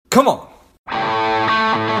Come on.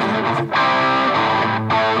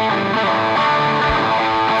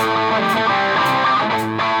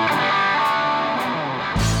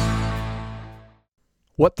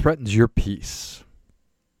 What threatens your peace?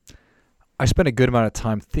 I spend a good amount of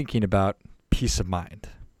time thinking about peace of mind.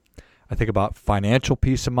 I think about financial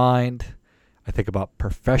peace of mind. I think about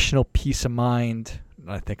professional peace of mind.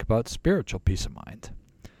 And I think about spiritual peace of mind.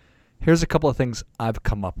 Here's a couple of things I've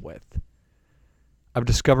come up with. I've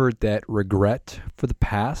discovered that regret for the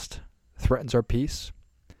past threatens our peace.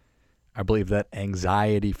 I believe that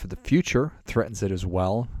anxiety for the future threatens it as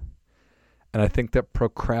well. And I think that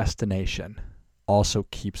procrastination also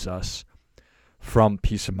keeps us from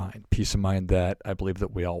peace of mind that I believe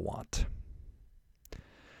that we all want.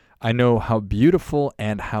 I know how beautiful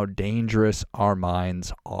and how dangerous our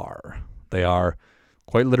minds are. They are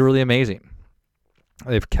quite literally amazing.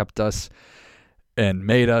 They've kept us and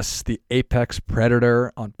made us the apex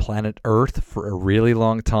predator on planet Earth for a really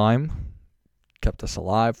long time, kept us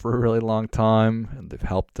alive for a really long time, and they've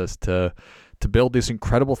helped us to build these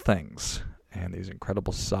incredible things and these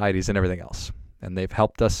incredible societies and everything else. And they've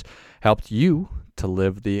helped you to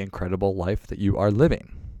live the incredible life that you are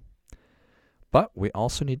living. But we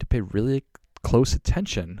also need to pay really close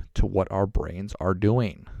attention to what our brains are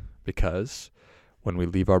doing, because when we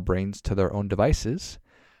leave our brains to their own devices,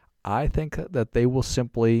 I think that they will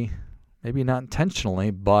simply, maybe not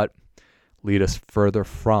intentionally, but lead us further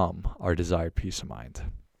from our desired peace of mind.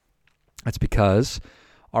 That's because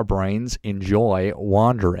our brains enjoy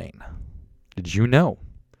wandering. Did you know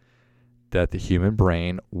that the human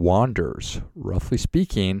brain wanders, roughly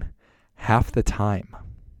speaking, half the time?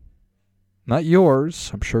 Not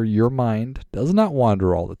yours. I'm sure your mind does not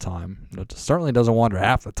wander all the time. It certainly doesn't wander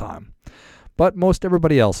half the time. But most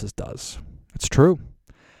everybody else's does. It's true.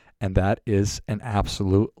 And that is an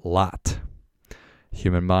absolute lot.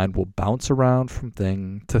 Human mind will bounce around from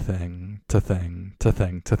thing to thing to thing to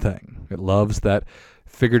thing to thing. It loves that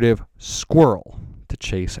figurative squirrel to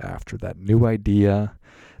chase after that new idea,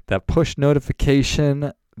 that push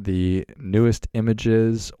notification, the newest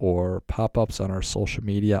images or pop-ups on our social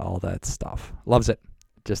media, all that stuff. Loves it.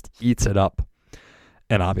 Just eats it up.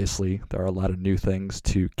 And obviously, there are a lot of new things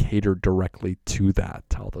to cater directly to that.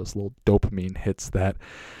 All those little dopamine hits that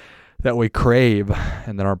we crave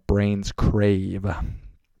and that our brains crave.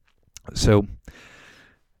 So,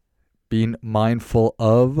 being mindful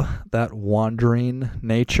of that wandering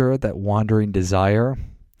nature, that wandering desire.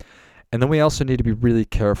 And then we also need to be really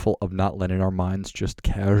careful of not letting our minds just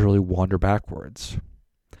casually wander backwards.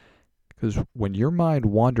 Because when your mind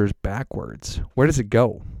wanders backwards, where does it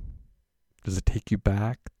go? Does it take you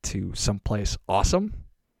back to someplace awesome?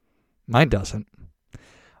 Mine doesn't.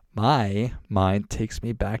 My mind takes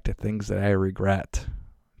me back to things that I regret.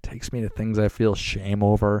 It takes me to things I feel shame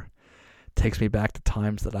over. It takes me back to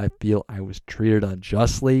times that I feel I was treated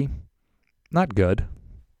unjustly. Not good.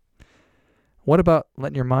 What about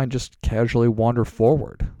letting your mind just casually wander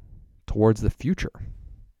forward towards the future?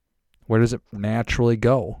 Where does it naturally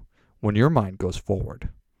go when your mind goes forward?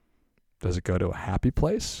 Does it go to a happy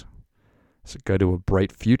place? Does it go to a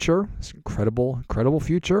bright future, this incredible, incredible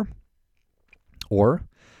future? Or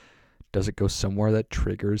does it go somewhere that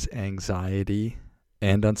triggers anxiety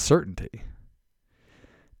and uncertainty?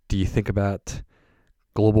 Do you think about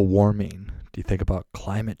global warming? Do you think about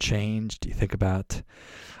climate change? Do you think about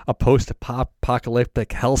a post-apocalyptic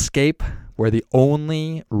hellscape where the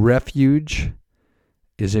only refuge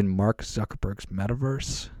is in Mark Zuckerberg's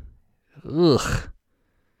metaverse? Ugh.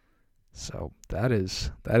 So that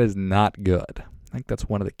is not good. I think that's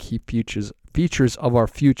one of the key features of our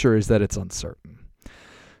future is that it's uncertain.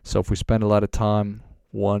 So if we spend a lot of time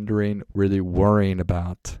wondering, really worrying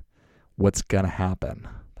about what's going to happen,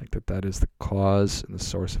 I think that is the cause and the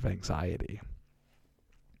source of anxiety.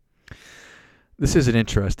 This is an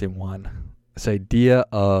interesting one. This idea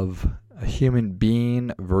of a human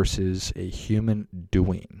being versus a human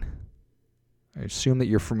doing. I assume that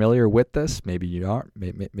you're familiar with this. Maybe you aren't.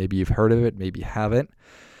 Maybe you've heard of it. Maybe you haven't.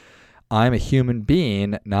 I'm a human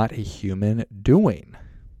being, not a human doing.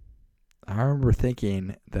 I remember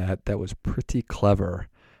thinking that was pretty clever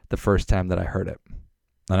the first time that I heard it.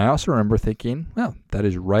 And I also remember thinking, well, that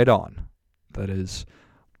is right on. That is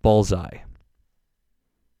bullseye.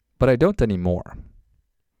 But I don't anymore.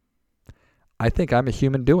 I think I'm a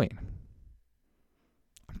human doing.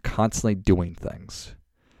 I'm constantly doing things.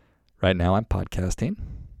 Right now I'm podcasting.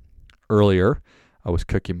 Earlier, I was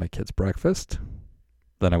cooking my kids' breakfast.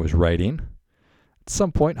 Then I was writing. At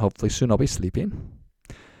some point, hopefully soon, I'll be sleeping.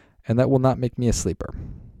 And that will not make me a sleeper.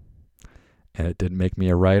 And it didn't make me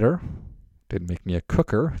a writer. Didn't make me a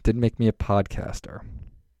cooker. Didn't make me a podcaster.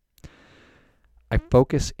 I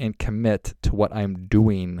focus and commit to what I'm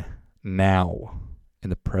doing now in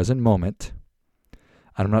the present moment.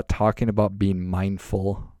 I'm not talking about being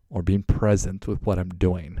mindful or being present with what I'm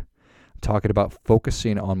doing. I'm talking about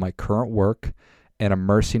focusing on my current work and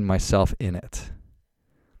immersing myself in it.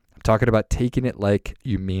 I'm talking about taking it like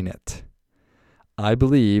you mean it. I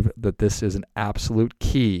believe that this is an absolute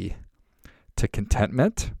key to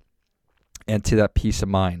contentment and to that peace of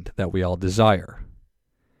mind that we all desire.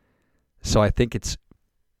 So I think it's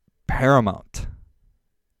paramount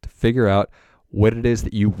to figure out what it is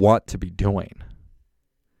that you want to be doing.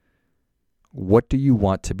 What do you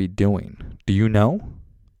want to be doing? Do you know?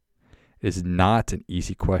 It is not an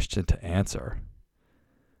easy question to answer.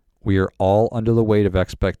 We are all under the weight of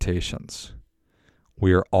expectations.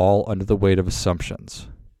 We are all under the weight of assumptions.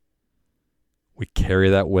 We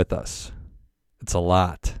carry that with us. It's a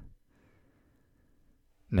lot.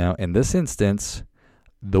 Now, in this instance,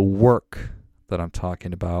 the work that I'm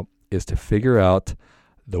talking about is to figure out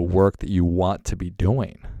the work that you want to be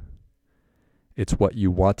doing. It's what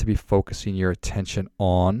you want to be focusing your attention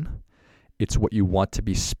on. It's what you want to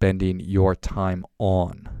be spending your time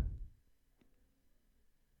on.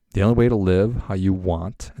 The only way to live how you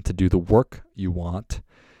want and to do the work you want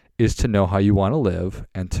is to know how you want to live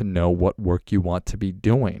and to know what work you want to be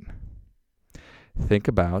doing. Think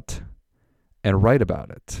about and write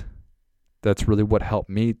about it. That's really what helped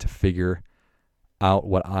me to figure out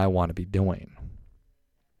what I want to be doing.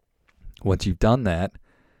 Once you've done that,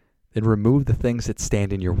 then remove the things that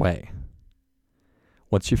stand in your way.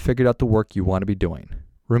 Once you've figured out the work you want to be doing,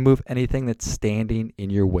 remove anything that's standing in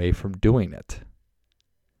your way from doing it.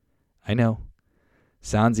 I know,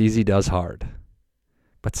 sounds easy, does hard,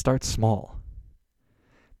 but start small.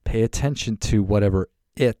 Pay attention to whatever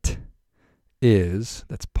it is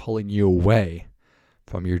that's pulling you away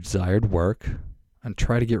from your desired work and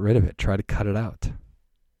try to get rid of it. Try to cut it out.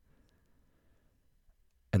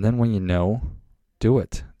 And then when you know, do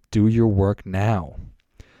it. Do your work now.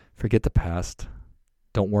 Forget the past.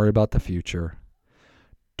 Don't worry about the future.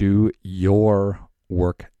 Do your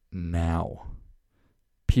work now.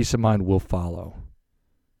 Peace of mind will follow.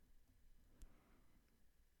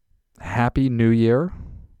 Happy New Year.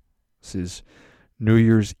 This is New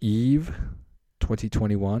Year's Eve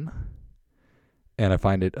 2021. And I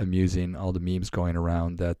find it amusing, all the memes going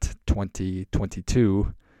around that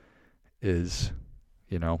 2022 is,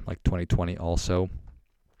 like 2020 also.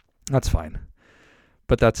 That's fine.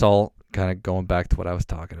 But that's all kind of going back to what I was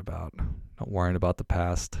talking about. Not worrying about the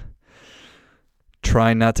past.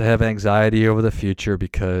 Trying not to have anxiety over the future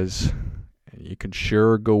because you can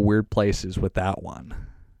sure go weird places with that one.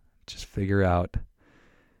 Just figure out.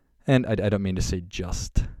 And I don't mean to say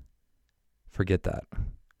just. Forget that.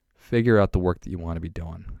 Figure out the work that you want to be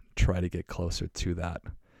doing. Try to get closer to that.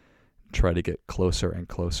 Try to get closer and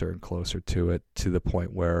closer and closer to it, to the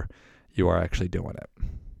point where you are actually doing it.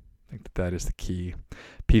 I think that is the key.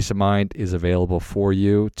 Peace of mind is available for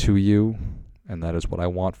you, to you, and that is what I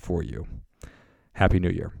want for you. Happy New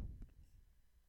Year.